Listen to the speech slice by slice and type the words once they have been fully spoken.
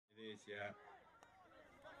is, yeah.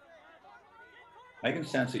 I can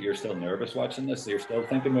sense that you're still nervous watching this. You're still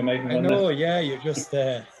thinking we might I win know, this. yeah, you're just,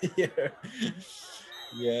 yeah.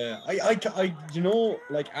 Yeah. You know,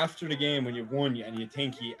 like after the game when you've won and you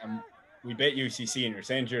think we bet UCC and you're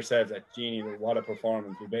saying to yourself that, Jeannie, what a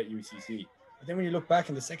performance, we bet UCC. But then when you look back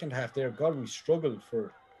in the second half there, God, we struggled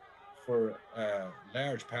for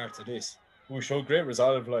large parts of this. We showed great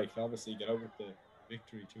resolve, like obviously get out with the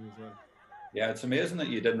victory too as well. Yeah, it's amazing that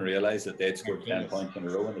you didn't realise that they'd scored 10 points in a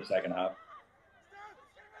row in the second half.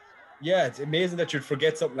 Yeah, it's amazing that you'd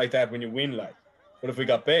forget something like that when you win, like. But if we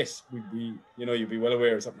got bet, we'd be, you'd be well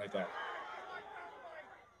aware of something like that.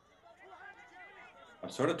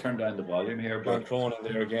 I've sort of turned down the volume here, John but Cronin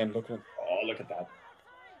there again, looking. oh, look at that.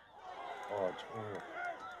 Oh.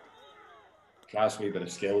 Class wee bit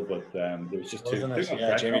of skill, but there was just too much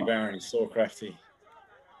Yeah, Jamie Barron, he's so crafty.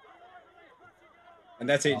 And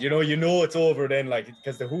that's it. You know it's over then, like,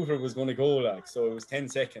 because the hoofer was going to go, like, so it was 10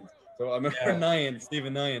 seconds. So I remember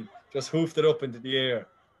Stephen Nyan just hoofed it up into the air,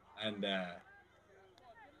 and that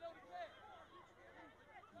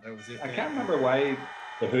was it. I can't remember why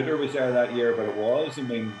the hooter was there that year, but it was. I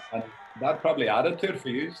mean, and that probably added to it for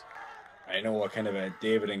you. I know what kind of a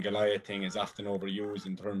David and Goliath thing is often overused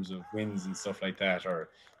in terms of wins and stuff like that, or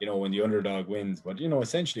when the underdog wins. But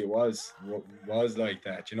essentially it was like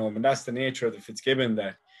that. And that's the nature of the Fitzgibbon,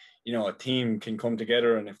 that a team can come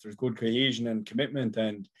together, and if there's good cohesion and commitment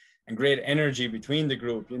and great energy between the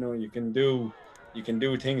group, you can do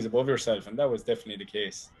things above yourself, and that was definitely the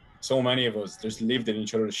case. So many of us just lived in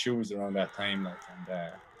each other's shoes around that time, like,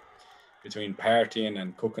 and between partying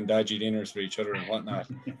and cooking dodgy dinners for each other and whatnot,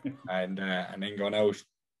 and then going out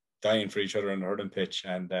dying for each other on the hurling pitch,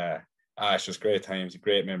 and it's just great times,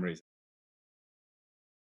 great memories.